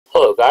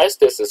guys,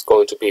 this is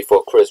going to be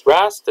for Chris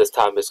Ras. This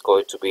time it's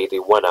going to be the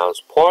 1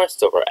 ounce pour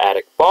silver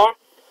addict bar.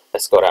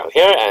 Let's go down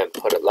here and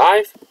put it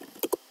live.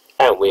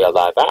 And we are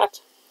live at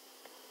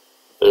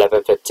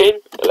 11:15.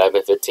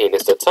 11:15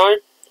 is the time.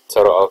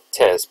 Total of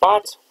 10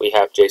 spots. We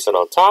have Jason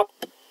on top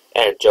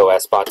and Joe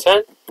at spot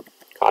 10.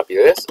 Copy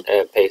this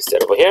and paste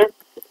it over here.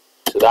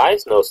 2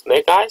 dice, no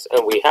snake eyes,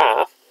 and we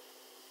have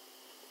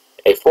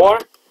a 4.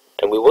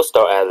 And we will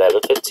start at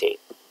 11:15.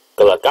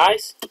 Good luck,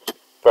 guys.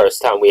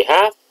 First time we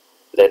have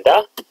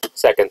Linda.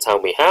 Second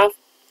time we have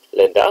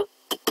Linda.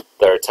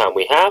 Third time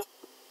we have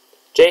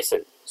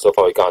Jason. So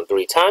far we've gone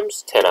 3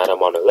 times. 10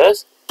 item on the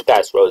list.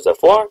 Dice rolls a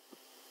 4.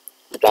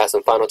 Last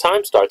and final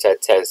time starts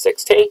at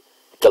 10:16.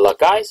 Good luck,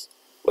 guys.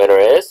 Winner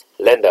is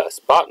Linda.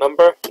 Spot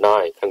number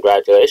 9.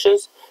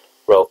 Congratulations.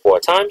 Roll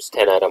 4 times.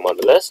 10 item on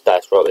the list.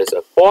 Dice roll is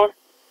a 4.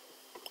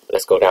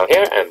 Let's go down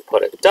here and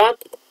put it done.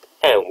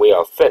 And we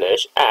are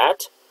finished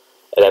at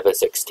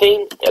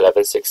 11:16.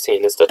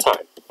 11:16 is the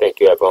time. Thank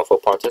you everyone for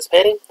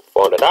participating.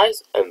 4 on the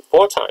dice and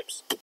 4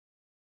 times.